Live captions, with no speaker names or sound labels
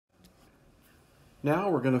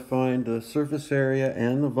Now we're going to find the surface area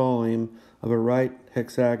and the volume of a right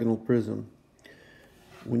hexagonal prism.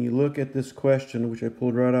 When you look at this question, which I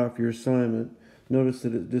pulled right off your assignment, notice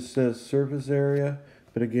that it just says surface area,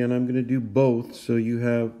 but again, I'm going to do both so you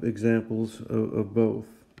have examples of both.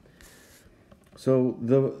 So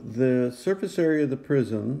the surface area of the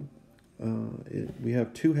prism, we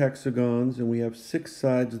have two hexagons and we have six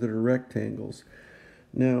sides that are rectangles.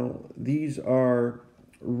 Now, these are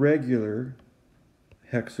regular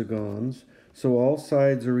hexagons, so all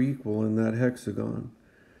sides are equal in that hexagon.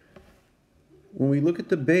 When we look at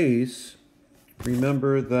the base,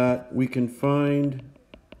 remember that we can find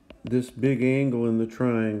this big angle in the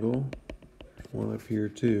triangle, one up here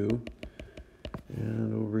too,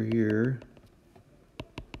 and over here.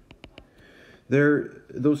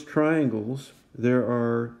 Those triangles, there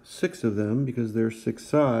are six of them because there are six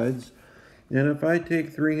sides. And if I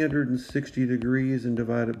take 360 degrees and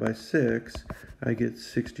divide it by 6, I get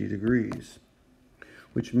 60 degrees,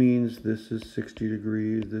 which means this is 60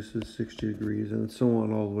 degrees, this is 60 degrees, and so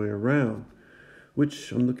on all the way around,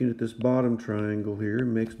 which I'm looking at this bottom triangle here,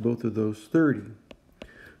 makes both of those 30.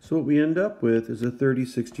 So what we end up with is a 30,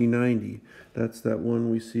 60, 90. That's that one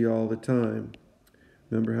we see all the time.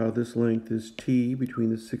 Remember how this length is t between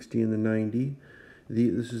the 60 and the 90.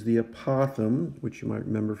 This is the apothem, which you might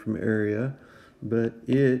remember from area, but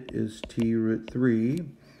it is t root 3,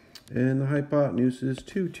 and the hypotenuse is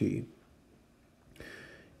 2t.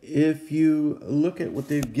 If you look at what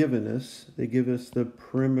they've given us, they give us the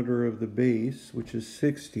perimeter of the base, which is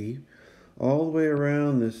 60. All the way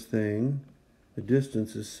around this thing, the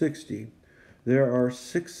distance is 60. There are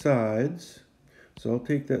six sides, so I'll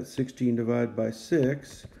take that 60 and divide by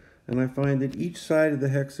 6, and I find that each side of the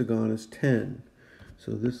hexagon is 10.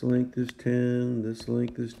 So this length is 10, this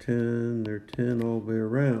length is 10, they're 10 all the way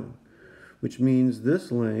around, which means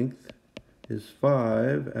this length is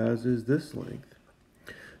 5, as is this length.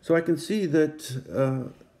 So I can see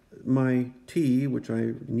that my t, which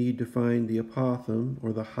I need to find the apothem,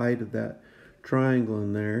 or the height of that triangle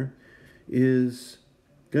in there, is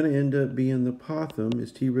going to end up being the apothem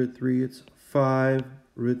is t root 3, it's 5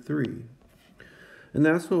 root 3. And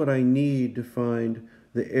that's what I need to find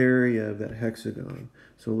the area of that hexagon.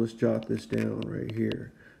 So let's jot this down right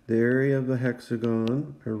here. The area of the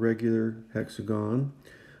hexagon, a regular hexagon,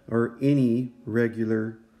 or any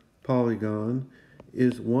regular polygon,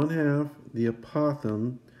 is 1/2 the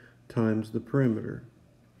apothem times the perimeter.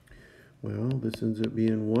 Well, this ends up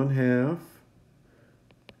being 1/2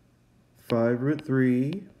 5 root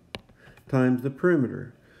 3 times the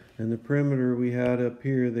perimeter. And the perimeter we had up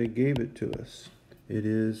here, they gave it to us. It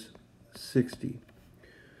is 60.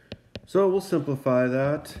 So we'll simplify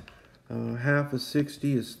that. Half of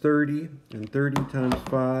 60 is 30, and 30 times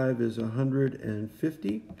 5 is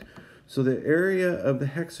 150. So the area of the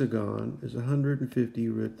hexagon is 150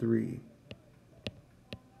 root 3.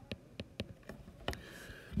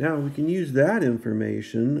 Now we can use that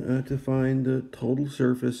information to find the total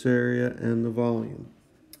surface area and the volume.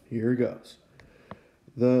 Here goes.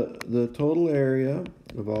 The total area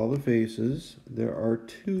of all the faces, there are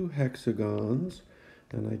two hexagons,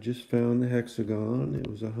 and I just found the hexagon. It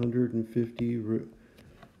was 150 root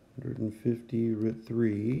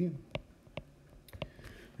 3.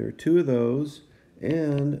 There are two of those,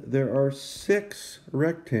 and there are six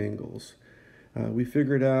rectangles. We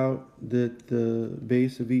figured out that the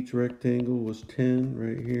base of each rectangle was 10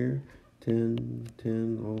 right here. 10,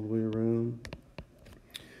 10 all the way around.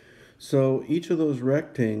 So each of those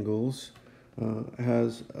rectangles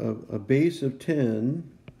has a base of 10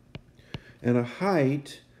 and a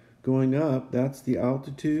height going up. That's the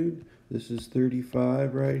altitude. This is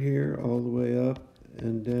 35 right here, all the way up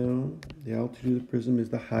and down. The altitude of the prism is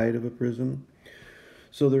the height of a prism.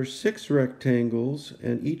 So there's six rectangles,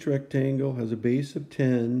 and each rectangle has a base of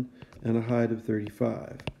 10 and a height of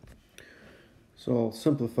 35. So I'll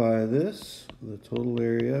simplify this. The total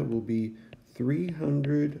area will be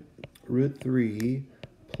 300 root 3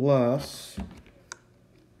 plus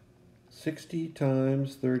 60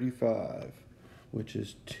 times 35, which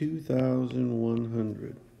is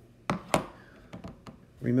 2,100.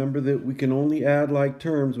 Remember that we can only add like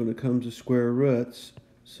terms when it comes to square roots,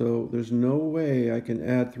 so there's no way I can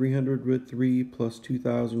add 300 root 3 plus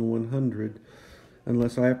 2,100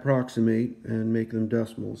 unless I approximate and make them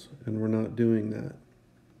decimals, and we're not doing that.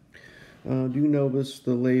 Do notice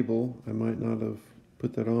the label. I might not have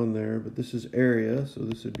put that on there, but this is area, so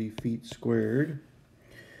this would be feet squared.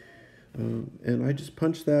 And I just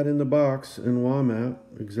punched that in the box in WAMAP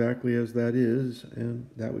exactly as that is, and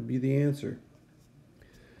that would be the answer.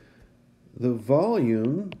 The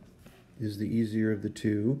volume is the easier of the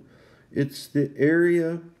two. It's the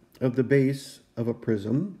area of the base of a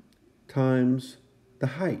prism times the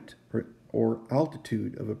height or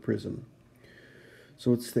altitude of a prism.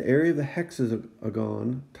 So it's the area of the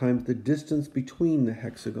hexagon times the distance between the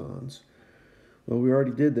hexagons. Well, we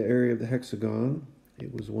already did the area of the hexagon.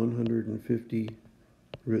 It was 150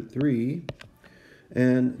 root 3.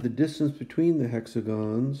 And the distance between the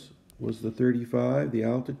hexagons was the 35, the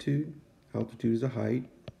altitude. Altitude is a height,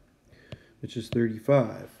 which is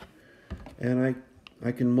 35. And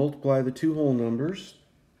I can multiply the two whole numbers.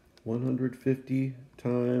 150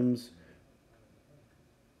 times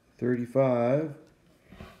 35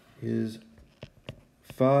 is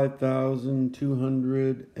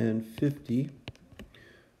 5,250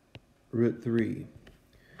 root 3.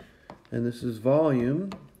 And this is volume,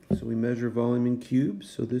 so we measure volume in cubes,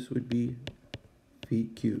 so this would be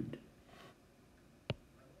feet cubed.